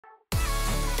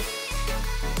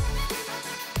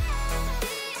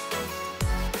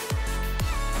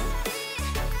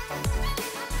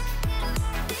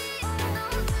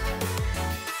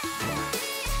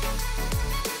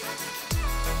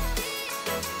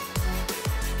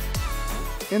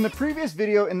In the previous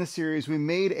video in the series, we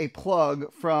made a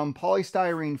plug from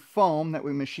polystyrene foam that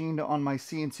we machined on my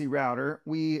CNC router.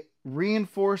 We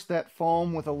reinforced that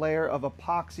foam with a layer of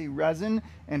epoxy resin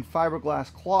and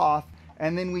fiberglass cloth,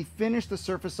 and then we finished the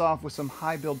surface off with some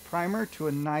high build primer to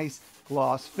a nice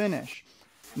gloss finish.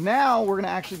 Now we're going to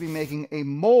actually be making a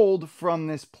mold from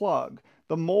this plug.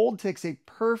 The mold takes a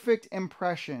perfect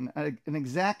impression, an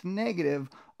exact negative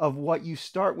of what you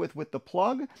start with the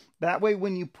plug. That way,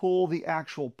 when you pull the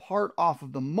actual part off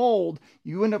of the mold,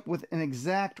 you end up with an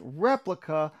exact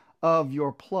replica of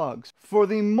your plugs. For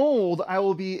the mold, I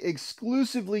will be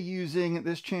exclusively using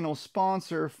this channel's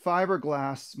sponsor,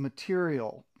 fiberglass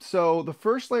material. So the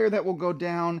first layer that will go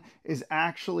down is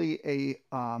actually a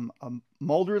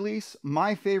mold release.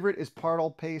 My favorite is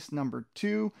Partall Paste number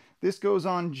 2. This goes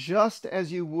on just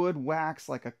as you would wax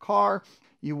like a car.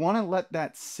 You want to let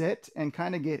that sit and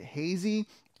kind of get hazy.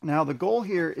 Now the goal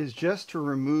here is just to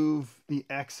remove the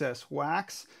excess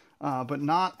wax, but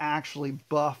not actually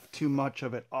buff too much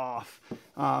of it off.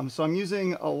 So I'm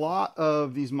using a lot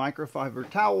of these microfiber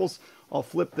towels. I'll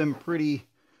flip them pretty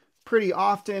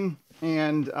often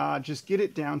and just get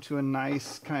it down to a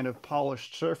nice kind of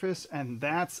polished surface, and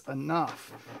that's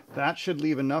enough. That should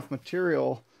leave enough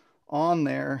material on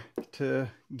there to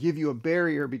give you a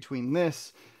barrier between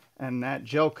this and that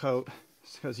gel coat,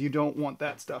 because you don't want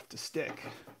that stuff to stick.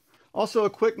 Also, a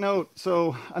quick note,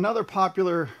 so another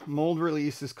popular mold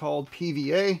release is called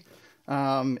PVA.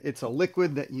 It's a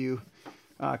liquid that you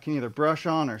can either brush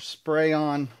on or spray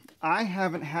on. I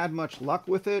haven't had much luck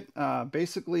with it.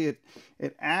 Basically,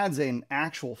 it adds an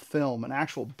actual film, an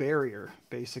actual barrier,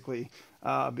 basically,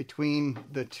 between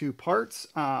the two parts.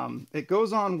 It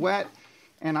goes on wet,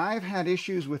 and I've had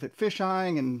issues with it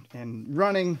fish-eyeing and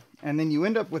running, and then you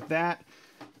end up with that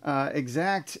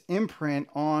exact imprint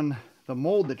on the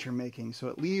mold that you're making. So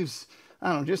it leaves,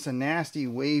 I don't know, just a nasty,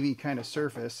 wavy kind of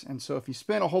surface. And so if you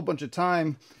spend a whole bunch of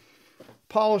time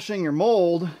polishing your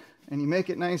mold and you make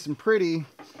it nice and pretty,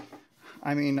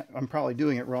 I mean, I'm probably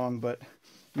doing it wrong, but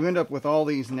you end up with all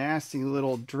these nasty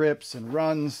little drips and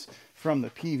runs from the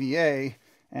PVA,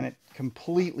 and it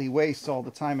completely wastes all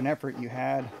the time and effort you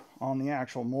had on the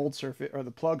actual mold surface or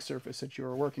the plug surface that you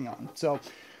were working on. So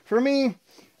for me,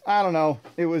 I don't know,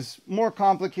 it was more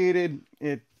complicated.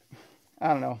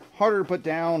 I don't know, harder to put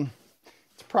down.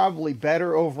 It's probably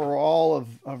better overall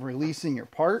of releasing your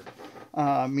part,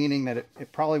 meaning that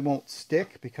it probably won't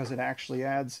stick because it actually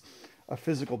adds a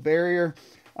physical barrier.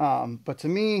 But to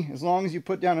me, as long as you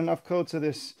put down enough coats of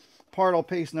this Partall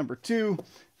Paste number 2,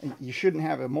 you shouldn't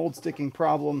have a mold sticking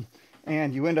problem,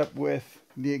 and you end up with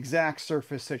the exact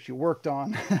surface that you worked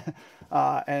on,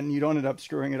 and you don't end up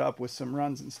screwing it up with some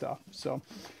runs and stuff. So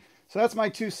that's my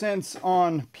 2 cents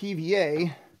on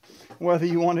PVA, whether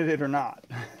you wanted it or not.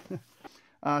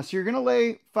 So you're going to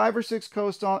lay 5 or 6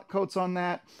 coats on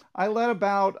that. I let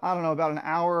about an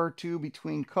hour or 2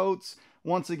 between coats.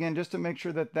 Once again, just to make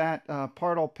sure that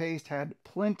Partall Paste had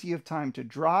plenty of time to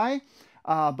dry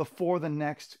before the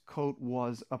next coat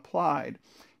was applied.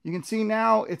 You can see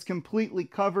now it's completely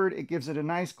covered. It gives it a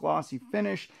nice glossy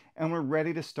finish, and we're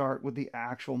ready to start with the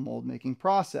actual mold making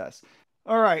process.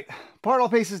 All right,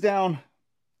 Partall Paste is down.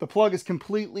 The plug is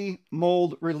completely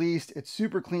mold released. It's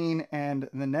super clean, and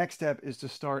the next step is to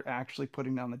start actually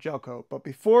putting down the gel coat. But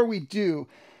before we do,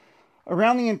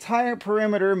 around the entire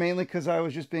perimeter, mainly because I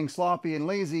was just being sloppy and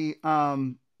lazy,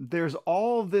 there's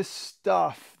all this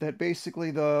stuff that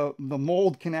basically the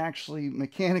mold can actually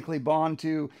mechanically bond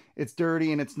to. It's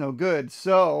dirty and it's no good.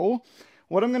 So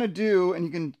what I'm going to do, and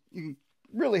you can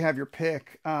really have your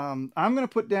pick, I'm going to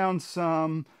put down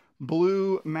some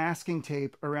blue masking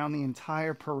tape around the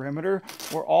entire perimeter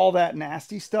where all that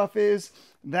nasty stuff is.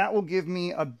 That will give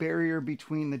me a barrier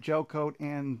between the gel coat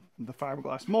and the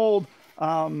fiberglass mold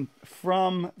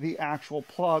from the actual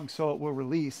plug, so it will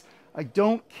release. I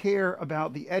don't care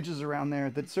about the edges around there.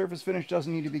 The surface finish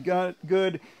doesn't need to be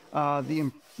good.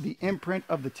 The imprint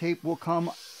of the tape will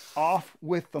come off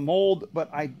with the mold, but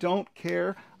I don't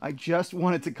care. I just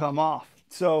want it to come off.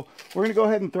 So we're going to go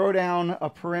ahead and throw down a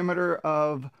perimeter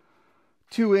of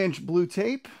 2-inch blue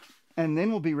tape, and then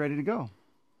we'll be ready to go.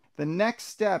 The next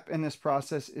step in this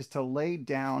process is to lay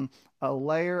down a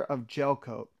layer of gel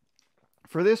coat.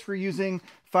 For this, we're using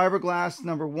fiberglass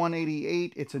number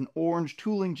 188. It's an orange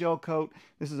tooling gel coat.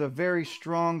 This is a very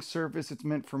strong surface. It's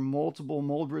meant for multiple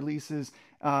mold releases,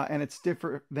 and it's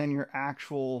different than your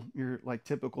like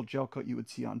typical gel coat you would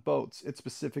see on boats. It's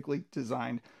specifically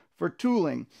designed for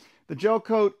tooling. The gel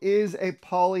coat is a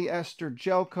polyester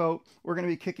gel coat. We're going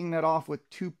to be kicking that off with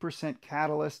 2%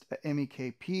 catalyst,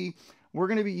 MEKP. We're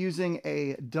going to be using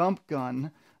a dump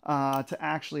gun to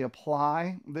actually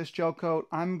apply this gel coat.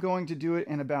 I'm going to do it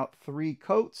in about 3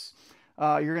 coats.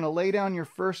 You're going to lay down your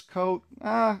first coat,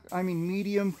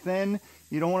 medium thin.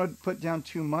 You don't want to put down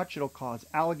too much, it'll cause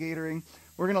alligatoring.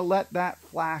 We're going to let that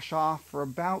flash off for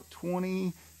about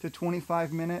 20 to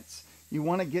 25 minutes. You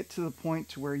want to get to the point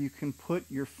to where you can put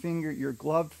your finger, your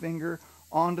gloved finger,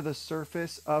 onto the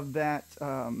surface of that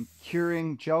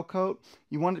curing gel coat.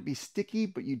 You want it to be sticky,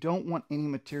 but you don't want any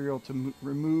material to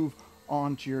remove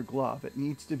onto your glove. It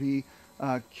needs to be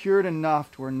cured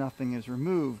enough to where nothing is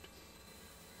removed.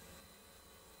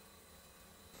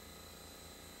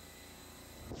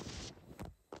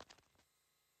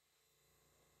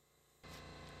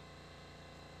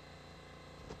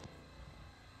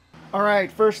 All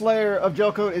right, first layer of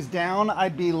gel coat is down.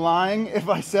 I'd be lying if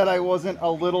I said I wasn't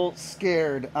a little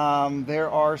scared.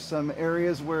 There are some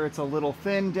areas where it's a little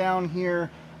thin down here,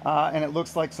 and it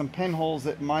looks like some pinholes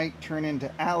that might turn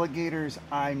into alligators.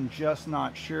 I'm just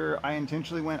not sure. I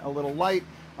intentionally went a little light,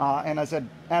 and as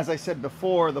I said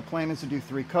before, the plan is to do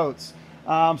 3 coats.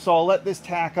 So I'll let this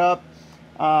tack up,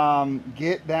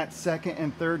 get that second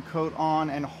and third coat on,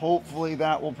 and hopefully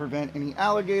that will prevent any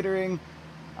alligatoring.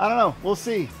 I don't know, we'll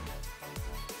see.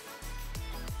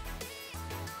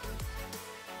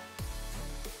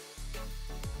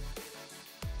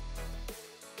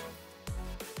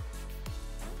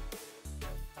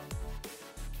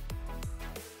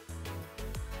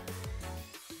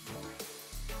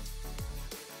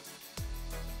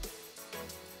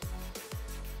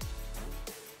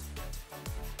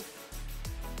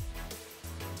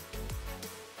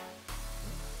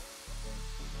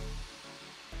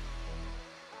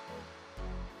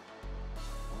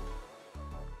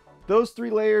 Those 3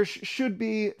 layers should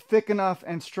be thick enough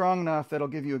and strong enough that'll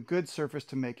give you a good surface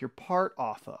to make your part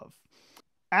off of.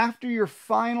 After your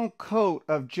final coat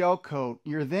of gel coat,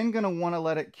 you're then going to want to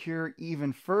let it cure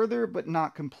even further, but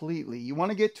not completely. You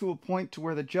want to get to a point to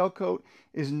where the gel coat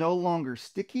is no longer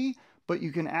sticky, but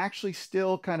you can actually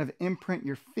still kind of imprint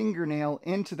your fingernail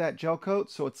into that gel coat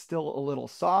so it's still a little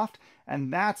soft,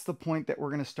 and that's the point that we're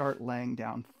going to start laying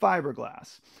down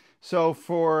fiberglass. So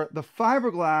for the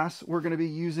fiberglass, we're going to be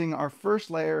using our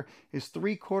first layer is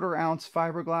 3/4 ounce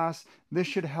fiberglass. This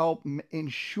should help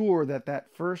ensure that that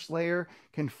first layer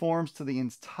conforms to the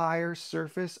entire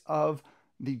surface of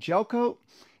the gel coat.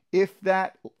 If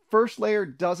that first layer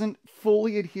doesn't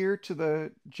fully adhere to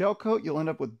the gel coat, you'll end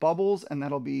up with bubbles, and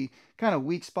that'll be kind of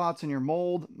weak spots in your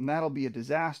mold, and that'll be a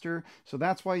disaster. So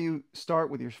that's why you start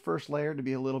with your first layer to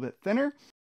be a little bit thinner.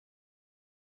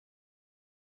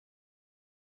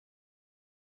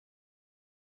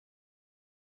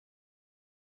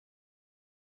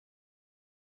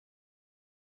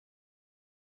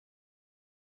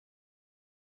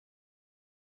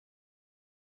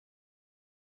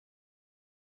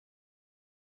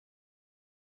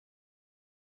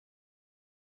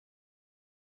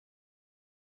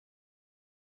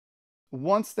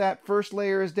 Once that first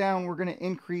layer is down, we're going to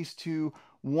increase to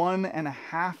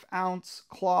 1.5 ounce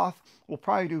cloth. We'll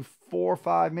probably do 4,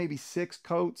 5, maybe 6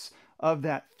 coats of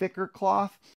that thicker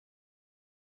cloth.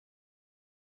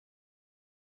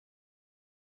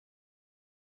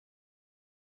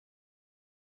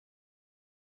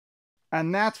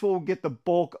 And that's where we'll get the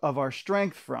bulk of our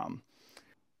strength from.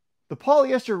 The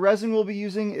polyester resin we'll be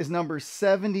using is number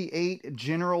 78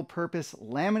 general purpose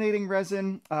laminating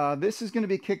resin. This is going to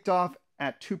be kicked off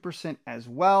at 2% as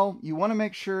well. You want to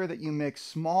make sure that you mix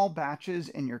small batches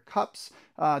in your cups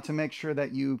to make sure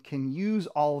that you can use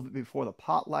all of it before the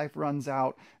pot life runs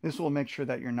out. This will make sure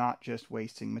that you're not just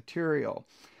wasting material.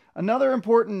 Another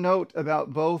important note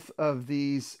about both of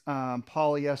these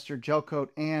polyester gel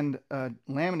coat and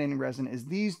laminating resin is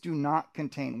these do not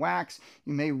contain wax.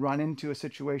 You may run into a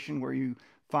situation where you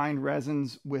find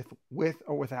resins with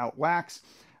or without wax.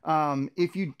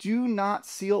 If you do not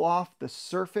seal off the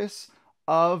surface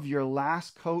of your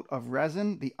last coat of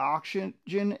resin, the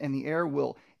oxygen in the air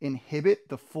will inhibit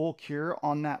the full cure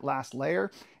on that last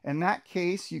layer. In that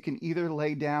case, you can either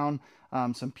lay down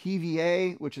some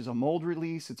PVA, which is a mold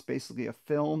release. It's basically a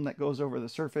film that goes over the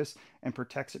surface and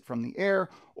protects it from the air,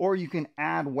 or you can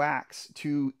add wax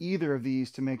to either of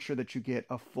these to make sure that you get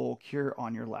a full cure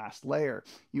on your last layer.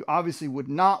 You obviously would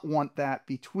not want that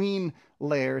between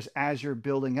layers as you're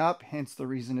building up, hence the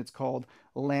reason it's called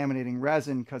laminating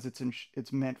resin, because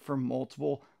it's meant for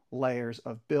multiple layers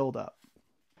of buildup.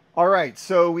 All right,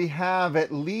 so we have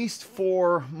at least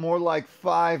 4, more like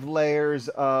 5 layers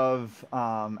of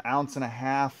 1.5 ounce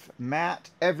matte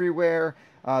everywhere.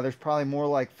 There's probably more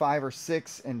like 5 or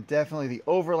 6, and definitely the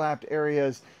overlapped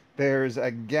areas. There's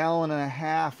a gallon and a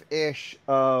half-ish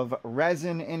of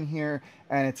resin in here,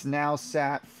 and it's now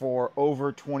sat for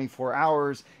over 24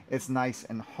 hours. It's nice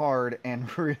and hard,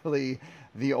 and really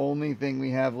the only thing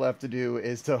we have left to do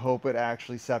is to hope it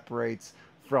actually separates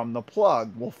from the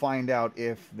plug. We'll find out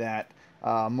if that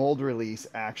mold release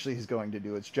actually is going to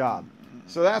do its job.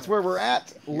 So that's where we're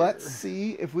at. Let's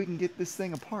see if we can get this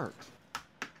thing apart.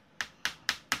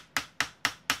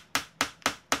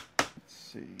 Let's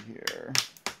see here.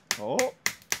 Oh.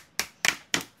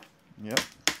 Yep.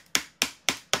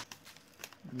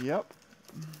 Yep.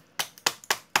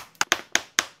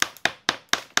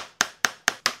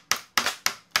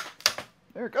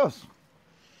 There it goes.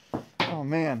 Oh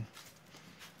man.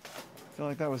 I feel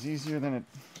like that was easier than it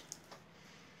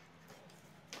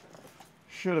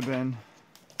should have been.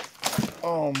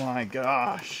 Oh my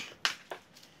gosh.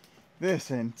 This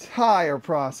entire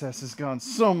process has gone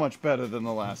so much better than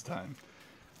the last time.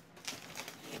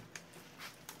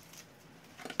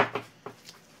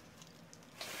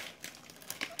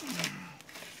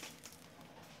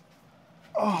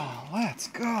 Oh, let's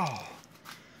go. Let's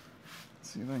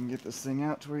see if I can get this thing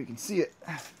out to where you can see it.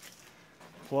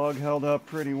 Plug held up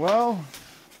pretty well.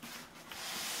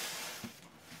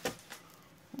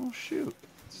 Oh shoot,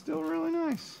 it's still really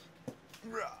nice.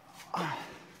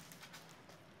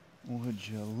 Would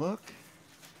you look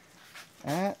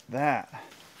at that?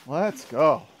 Let's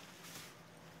go.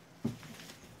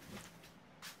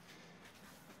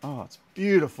 Oh, it's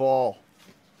beautiful.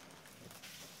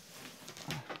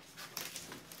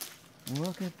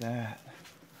 Look at that.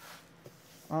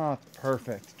 Oh, it's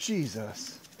perfect.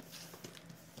 Jesus.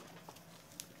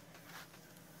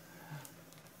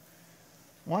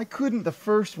 Why couldn't the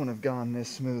first one have gone this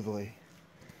smoothly?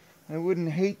 I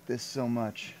wouldn't hate this so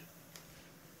much.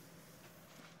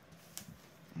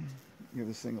 Give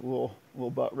this thing a little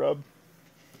butt rub.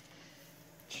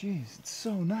 Jeez, it's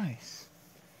so nice.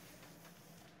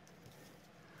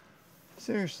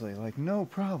 Seriously, like no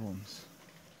problems.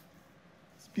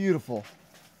 It's beautiful.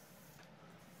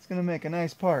 It's gonna make a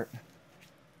nice part.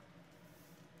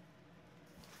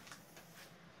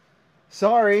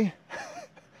 Sorry.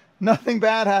 Nothing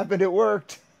bad happened. It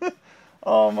worked.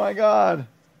 Oh my God.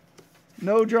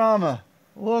 No drama.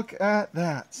 Look at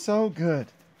that. So good.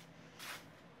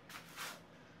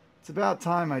 It's about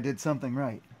time I did something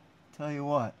right. Tell you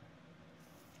what.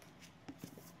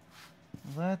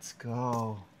 Let's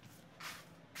go.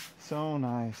 So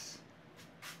nice.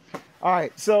 All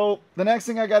right, so the next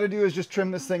thing I got to do is just trim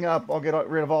this thing up. I'll get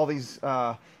rid of all these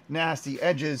nasty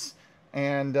edges,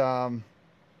 and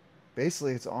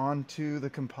basically it's on to the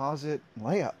composite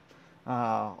layup.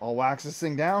 I'll wax this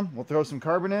thing down. We'll throw some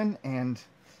carbon in and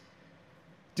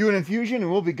do an infusion,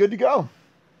 and we'll be good to go.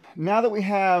 Now that we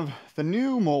have the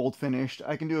new mold finished,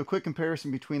 I can do a quick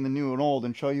comparison between the new and old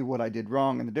and show you what I did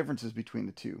wrong and the differences between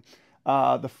the two.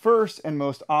 The first and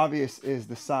most obvious is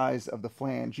the size of the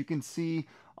flange. You can see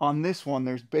on this one,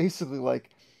 there's basically like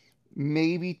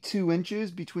maybe 2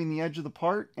 inches between the edge of the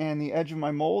part and the edge of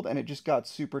my mold, and it just got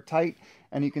super tight.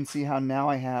 And you can see how now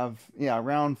I have,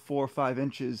 around 4 or 5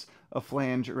 inches of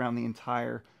flange around the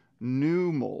entire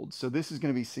new mold. So this is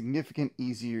going to be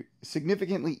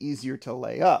significantly easier to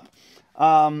lay up.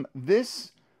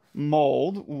 This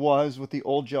mold was with the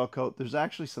old gel coat. There's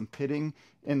actually some pitting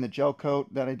in the gel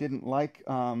coat that I didn't like.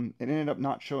 It ended up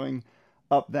not showing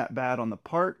up that bad on the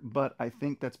part, but I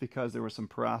think that's because there was some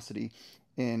porosity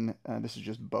in, this is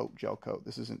just boat gel coat.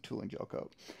 This isn't tooling gel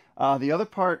coat. The other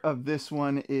part of this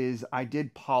one is I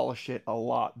did polish it a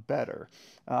lot better.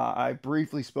 I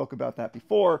briefly spoke about that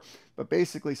before, but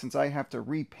basically since I have to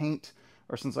repaint,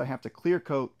 or since I have to clear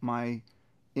coat my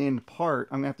end part,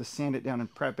 I'm gonna have to sand it down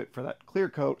and prep it for that clear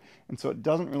coat. And so it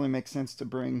doesn't really make sense to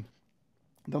bring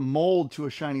the mold to a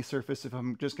shiny surface if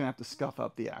I'm just gonna have to scuff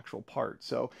up the actual part.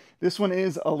 So this one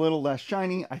is a little less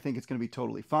shiny. I think it's gonna be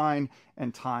totally fine,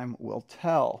 and time will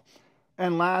tell.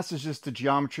 And last is just the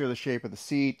geometry of the shape of the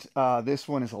seat. This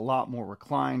one is a lot more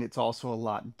reclined. It's also a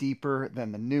lot deeper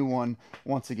than the new one.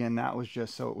 Once again, that was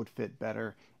just so it would fit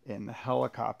better in the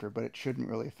helicopter, but it shouldn't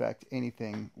really affect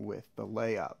anything with the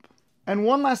layup. And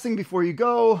one last thing before you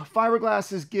go,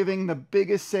 Fiberglass is giving the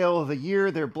biggest sale of the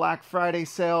year, their Black Friday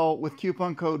sale. With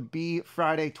coupon code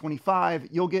BFriday25,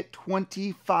 you'll get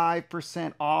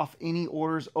 25% off any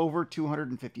orders over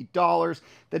 $250.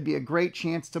 That'd be a great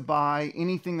chance to buy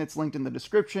anything that's linked in the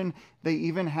description. They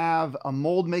even have a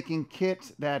mold making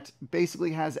kit that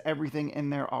basically has everything in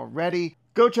there already.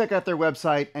 Go check out their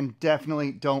website and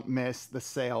definitely don't miss the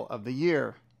sale of the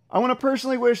year. I want to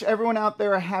personally wish everyone out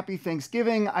there a happy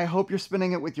Thanksgiving. I hope you're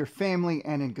spending it with your family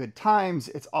and in good times.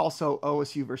 It's also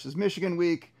OSU versus Michigan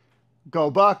week.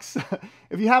 Go Bucks!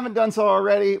 If you haven't done so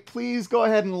already, please go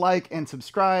ahead and like and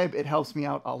subscribe. It helps me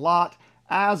out a lot.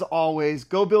 As always,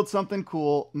 go build something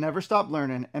cool, never stop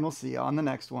learning, and we'll see you on the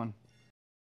next one.